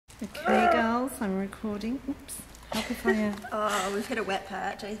Okay, girls, I'm recording. Oops. Help if I... Oh, we've hit a wet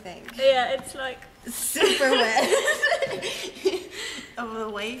patch, I think. Yeah, it's like super wet. Of the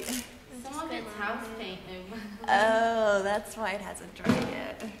weight. Some of it's house paint though. Oh, that's why it hasn't dried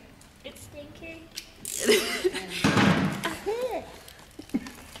yet. it's stinky.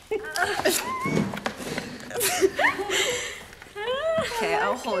 Okay,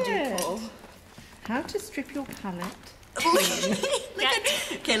 I'll hold you, Paul. How to strip your palette.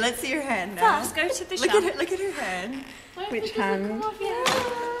 Okay, let's see your hand now. Fast, go to the Look shop. at her hand. Which hand?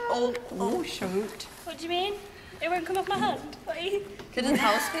 Oh, Oh, shoot. What do you mean? It won't come off my hand. What are you? Could it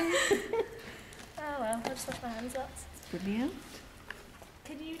house paint? Oh well, I'll just wash my hands up. Brilliant.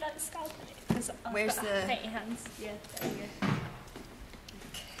 Can you like scalp it? Because I've Where's got the- painty hands. Yeah, there you go.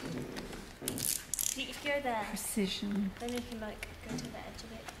 If you go there, Precision. then you can like go to the edge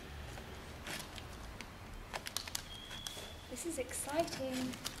of it. This is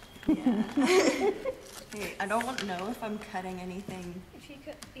exciting. Yeah. Okay, I don't want to know if I'm cutting anything. If you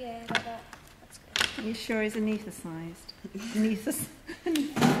could, yeah, like that. That's good. Are you sure he's anaesthetised?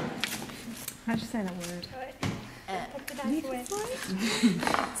 How'd you say that word? Right. Put the knife away.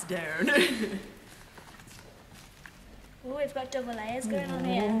 It's down. Oh, we've got double layers going on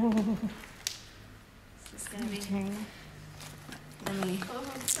here. Oh, This is going to be... exciting. Let me... Oh,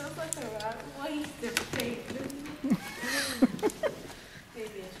 it sounds like a rat. Why is there paint?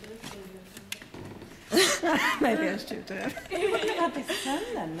 Maybe I should have seen it. Maybe I should do it. Wouldn't have this fun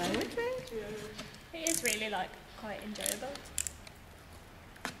then, though, would we? It is really like quite enjoyable.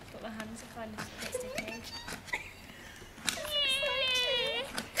 But my hands are kind of a bit sticky.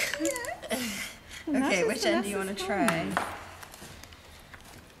 Okay, which end do you want to try?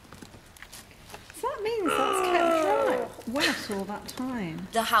 So that means that's kept dry wet all that time.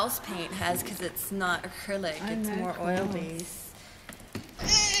 The house paint has, because it's not acrylic, I it's know, more of course. oil-based.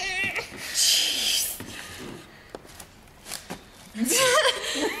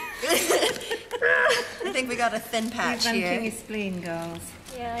 I think we got a thin patch You're venting here. your spleen, girls.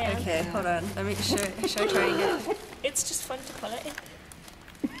 Yeah, I am. Okay, hold on. Let me show I try again. It's just fun to pull it.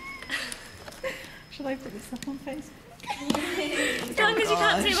 Shall I put this up on Facebook? As long as you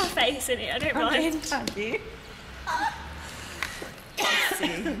can't see my face in it, I don't mind. Tag you. Let's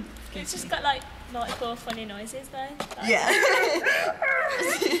see. It's just got like multiple funny noises though. Like, Yeah.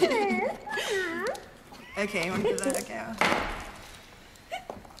 Okay, you want to give that a go?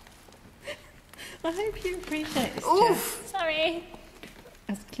 I hope you appreciate this, Oof! Sorry.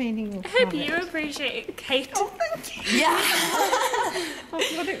 As cleaning your I hope palette. you appreciate it, Kate. Yeah! I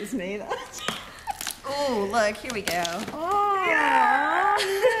thought it was me, that. Oh, look, here we go. Oh,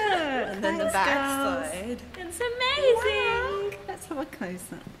 And then the back side. It's amazing. Let's have a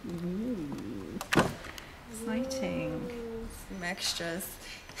close-up. Ooh. Exciting. Some extras.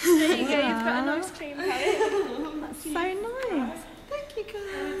 There you go, you've got a nice clean palette. That's so nice. Thank you,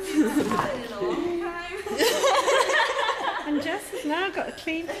 guys. And Jess has now got a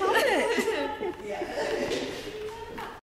clean palette.